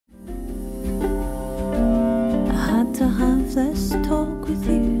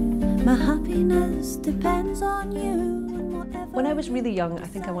My happiness depends on you. When I was really young, I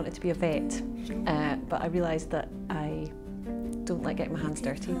think I wanted to be a vet, but I realised that I don't like getting my hands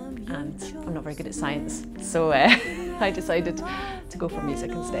dirty and I'm not very good at science. So I decided to go for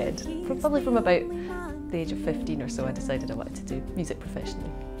music instead. Probably from about the age of 15 or so, I decided I wanted to do music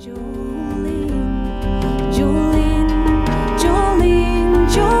professionally. Jolene, Jolene, Jolene,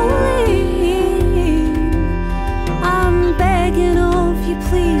 Jolene, I'm begging of you,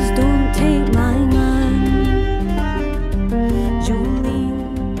 please don't take my man.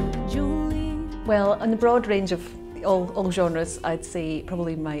 Jolene, Jolene. Well, on the broad range of all genres, I'd say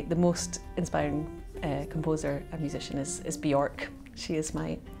probably the most inspiring composer and musician is Björk. She is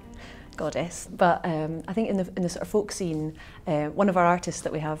my goddess. But I think in the sort of folk scene, one of our artists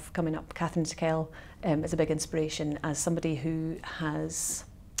that we have coming up, Catherine Tickell, is a big inspiration as somebody who is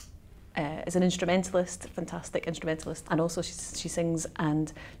an instrumentalist, fantastic instrumentalist, and also she sings,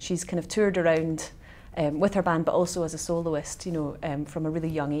 and she's kind of toured around with her band, but also as a soloist, you know, from a really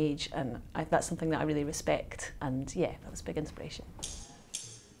young age, and that's something that I really respect, and yeah, that was a big inspiration.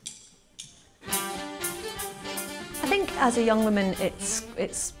 I think as a young woman, it's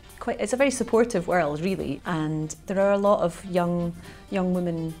a very supportive world, really, and there are a lot of young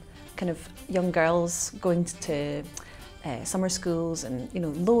women, kind of young girls going to summer schools, and you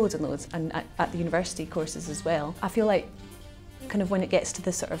know, loads and loads, and at the university courses as well. I feel like kind of when it gets to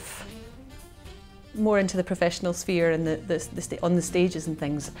the sort of more into the professional sphere and on the stages and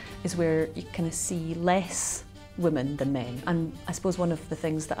things is where you kind of see less women than men. And I suppose one of the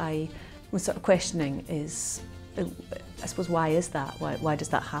things that I was sort of questioning is, I suppose, why is that? Why does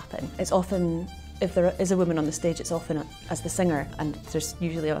that happen? It's often, if there is a woman on the stage, it's often as the singer, and there's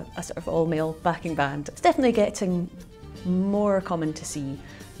usually a sort of all-male backing band. It's definitely getting more common to see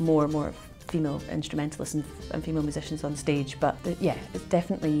more female instrumentalists and female musicians on stage, but yeah, it's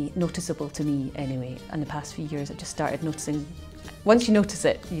definitely noticeable to me anyway. In the past few years, I've just started noticing. Once you notice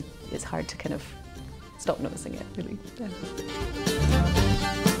it, it's hard to kind of stop noticing it, really. Yeah.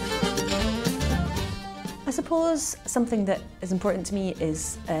 I suppose something that is important to me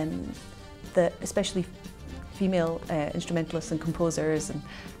is that especially female instrumentalists and composers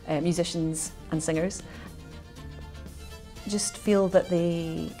and musicians and singers just feel that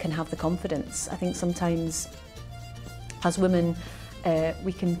they can have the confidence. I think sometimes as women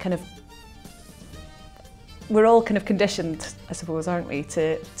we can kind of, we're all kind of conditioned, I suppose, aren't we,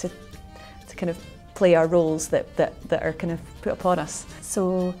 to kind of play our roles that are kind of put upon us.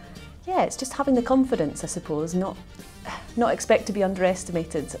 So yeah, it's just having the confidence, I suppose, not expect to be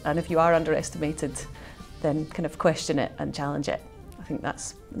underestimated, and if you are underestimated, then kind of question it and challenge it. I think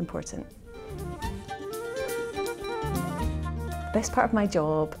that's important. The best part of my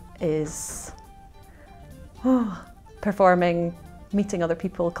job is performing, meeting other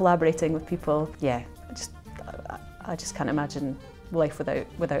people, collaborating with people. Yeah, I just can't imagine life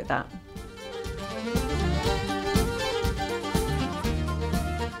without that.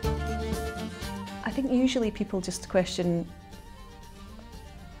 I think usually people just question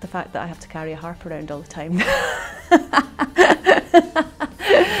the fact that I have to carry a harp around all the time.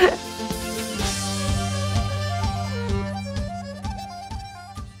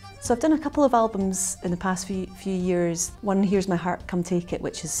 So I've done a couple of albums in the past few years. One, Here's My Heart, Come Take It,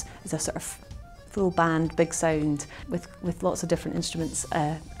 which is a sort of full band, big sound with lots of different instruments.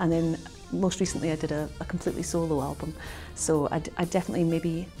 And then most recently I did a completely solo album. So I definitely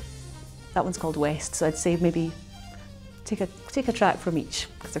maybe, that one's called West, so I'd say maybe take a track from each,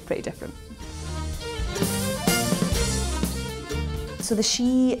 because they're pretty different. So the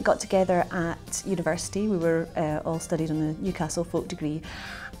She got together at university. We were all studied on the Newcastle folk degree,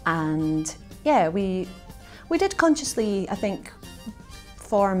 and yeah, we did consciously, I think,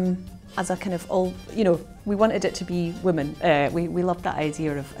 form as a kind of all, you know, we wanted it to be women. We loved that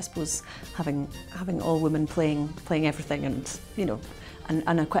idea of, I suppose, having all women playing everything, and you know,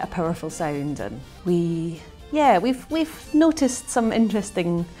 and quite a powerful sound. And we've noticed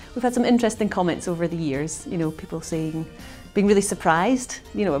we've had some interesting comments over the years. You know, people being really surprised.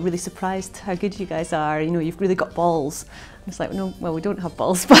 You know, really surprised how good you guys are. You know, you've really got balls. It's like, no, well, we don't have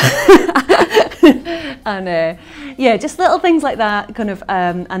balls, but and yeah, just little things like that, kind of.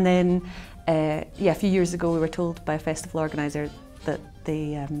 And then yeah, a few years ago, we were told by a festival organiser that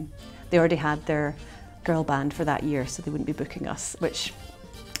they already had their girl band for that year, so they wouldn't be booking us, which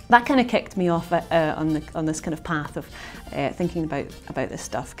that kind of kicked me off on this kind of path of thinking about this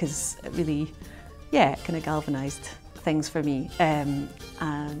stuff, because it really, yeah, it kind of galvanised things for me. And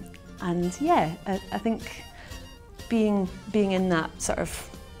yeah, I think being in that sort of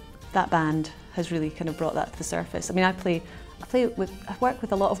that band has really kind of brought that to the surface. I mean, I play I work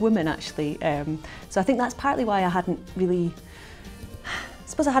with a lot of women actually, so I think that's partly why I hadn't really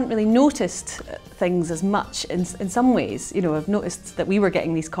noticed things as much in some ways. You know, I've noticed that we were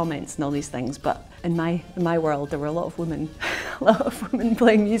getting these comments and all these things, but in my world there were a lot of women,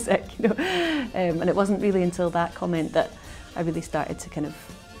 playing music, you know, and it wasn't really until that comment that I really started to kind of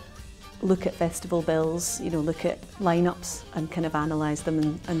look at festival bills, you know, look at lineups and kind of analyse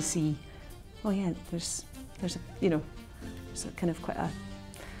them and see, oh yeah, there's a, you know, there's a kind of quite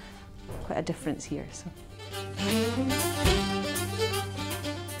a difference here. So.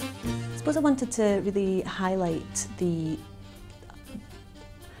 I suppose I wanted to really highlight the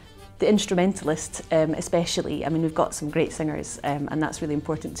instrumentalist, especially. I mean, we've got some great singers, and that's really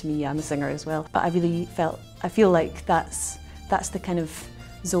important to me. I'm a singer as well, but I feel like that's the kind of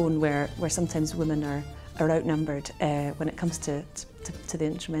zone where sometimes women are outnumbered when it comes to the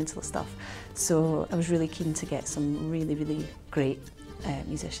instrumental stuff. So I was really keen to get some really great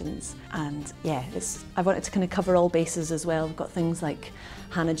musicians, and yeah, I wanted to kind of cover all bases as well. We've got things like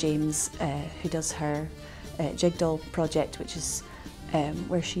Hannah James, who does her Jig Doll project, which is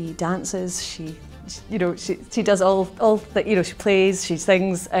where she dances, she does all that, you know, she plays, she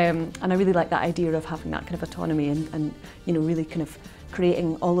sings, and I really like that idea of having that kind of autonomy and you know, really kind of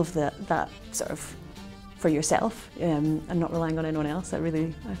creating all of that sort of for yourself, and not relying on anyone else. I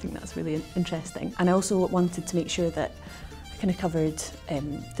think that's really interesting. And I also wanted to make sure that I kind of covered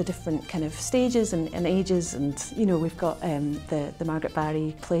the different kind of stages and ages, and you know, we've got the Margaret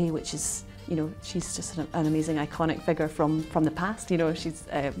Barry play, which is, you know, she's just an amazing iconic figure from the past. You know, she's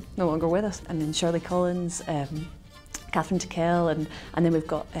no longer with us. And then Shirley Collins, Catherine Tickell, and then we've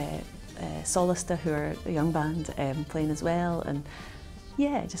got Solista, who are a young band playing as well. And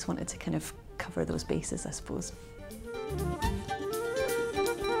yeah, I just wanted to kind of cover those bases, I suppose.